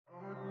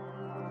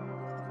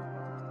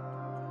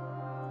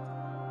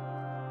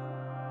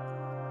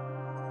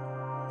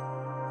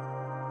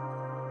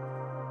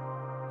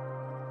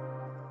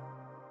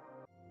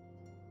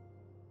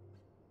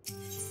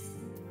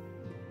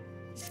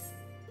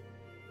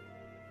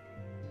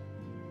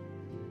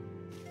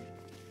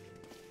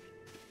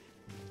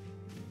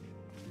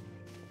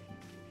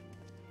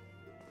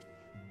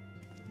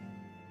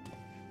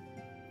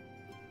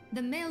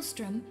The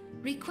Maelstrom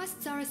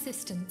requests our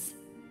assistance.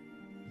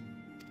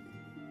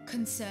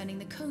 Concerning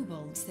the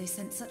kobolds they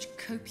sent such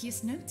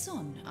copious notes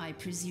on, I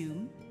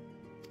presume?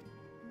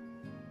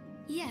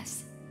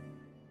 Yes.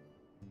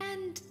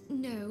 And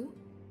no.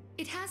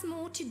 It has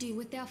more to do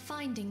with their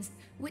findings,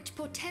 which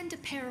portend a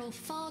peril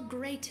far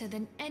greater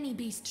than any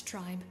beast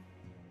tribe.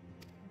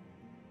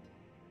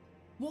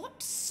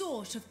 What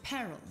sort of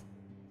peril?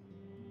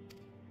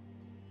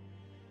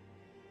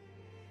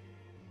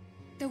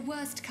 The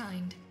worst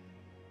kind.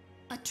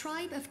 A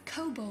tribe of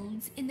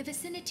kobolds in the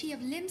vicinity of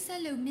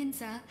Limsa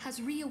Lominsa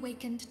has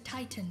reawakened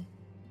Titan.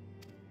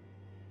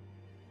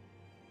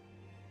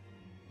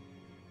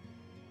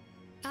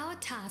 Our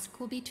task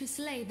will be to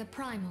slay the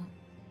primal.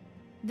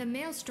 The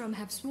Maelstrom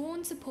have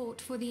sworn support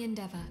for the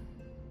endeavor.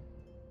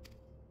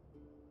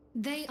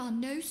 They are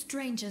no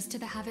strangers to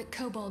the havoc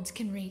kobolds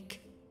can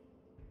wreak.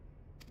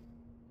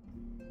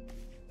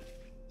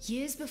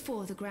 Years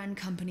before the Grand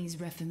Company's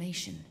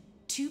reformation,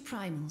 two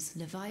primals,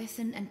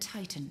 Leviathan and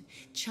Titan,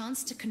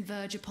 chanced to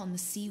converge upon the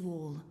sea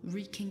wall,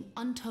 wreaking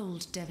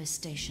untold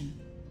devastation.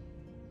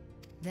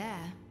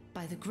 There,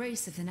 by the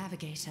grace of the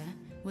Navigator,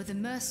 were the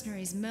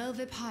mercenaries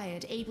Merlvip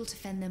hired able to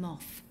fend them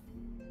off.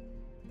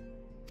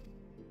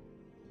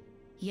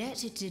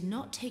 Yet it did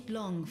not take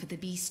long for the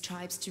beast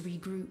tribes to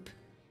regroup,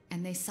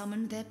 and they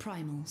summoned their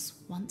primals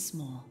once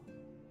more.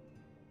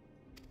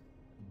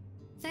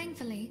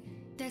 Thankfully,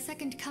 their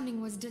second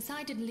coming was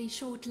decidedly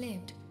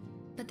short-lived,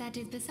 but that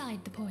is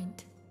beside the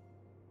point.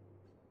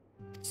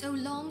 So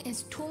long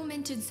as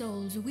tormented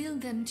souls will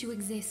them to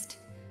exist,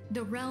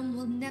 the realm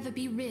will never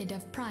be rid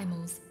of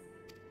primals.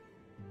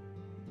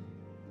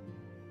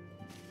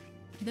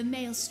 The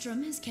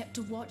Maelstrom has kept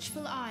a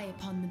watchful eye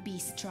upon the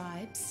beast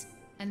tribes,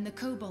 and the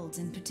kobolds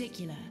in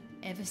particular,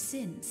 ever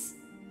since.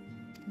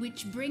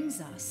 Which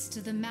brings us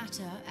to the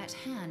matter at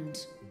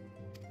hand.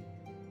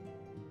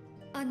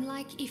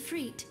 Unlike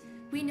Ifrit,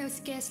 we know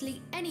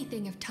scarcely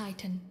anything of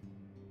Titan.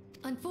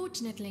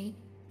 Unfortunately,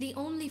 the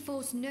only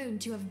force known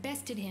to have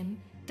bested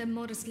him, the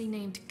modestly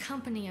named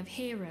Company of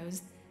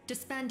Heroes,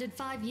 disbanded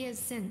 5 years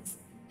since,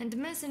 and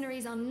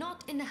mercenaries are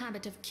not in the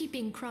habit of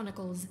keeping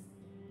chronicles.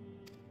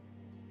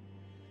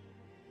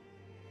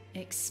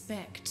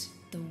 Expect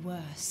the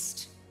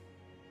worst.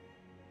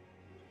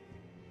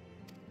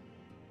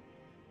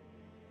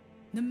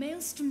 The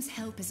Maelstrom's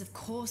help is of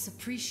course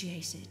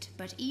appreciated,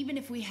 but even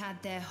if we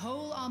had their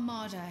whole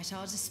armada at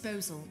our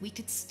disposal, we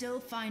could still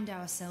find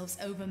ourselves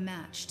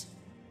overmatched.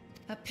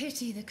 A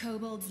pity the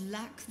kobolds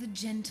lack the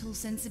gentle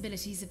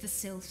sensibilities of the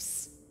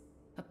sylphs.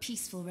 A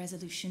peaceful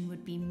resolution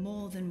would be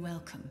more than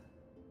welcome.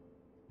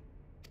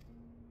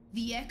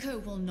 The echo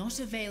will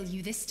not avail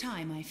you this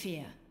time, I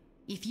fear.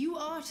 If you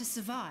are to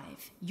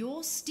survive,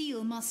 your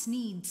steel must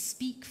needs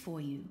speak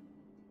for you.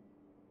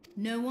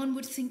 No one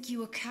would think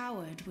you a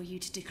coward were you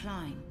to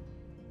decline.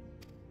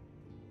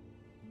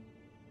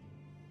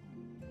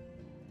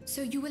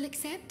 So you will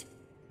accept?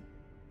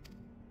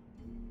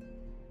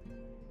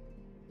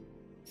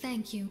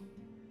 Thank you.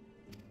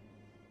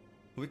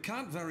 We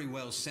can't very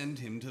well send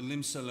him to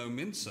Limsa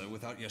Lominsa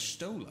without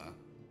Y'shtola,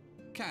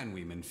 can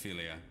we,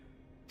 Minfilia?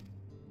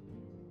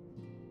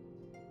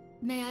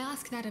 May I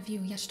ask that of you,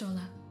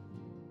 Y'shtola?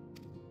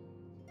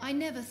 I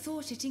never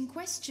thought it in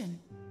question.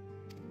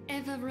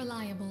 Ever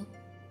reliable.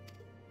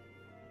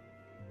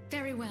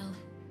 Very well.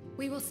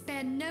 We will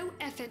spare no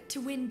effort to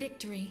win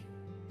victory.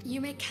 You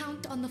may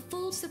count on the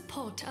full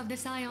support of the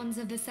Scions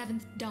of the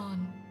Seventh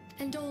Dawn,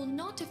 and all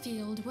not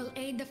afield will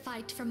aid the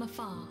fight from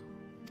afar.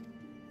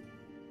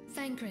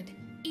 Thancred,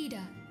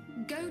 Ida,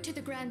 go to the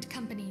Grand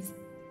Companies.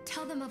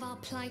 Tell them of our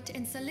plight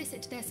and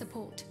solicit their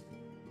support.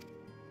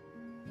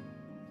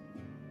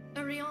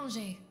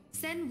 Eorzea,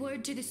 send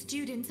word to the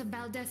students of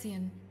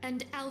Baldessian,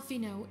 and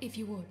Alfino if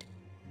you would.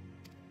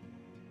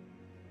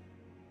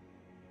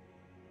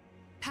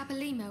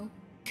 Papalimo,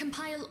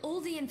 compile all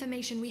the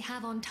information we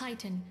have on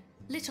Titan,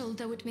 little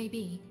though it may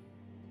be.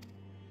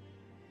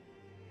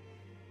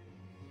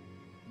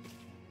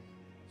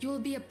 You will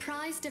be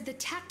apprised of the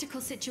tactical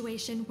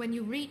situation when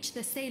you reach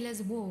the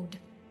Sailor's Ward.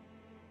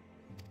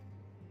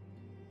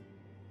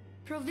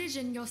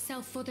 Provision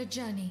yourself for the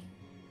journey.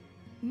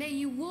 May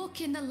you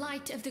walk in the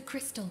light of the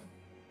crystal.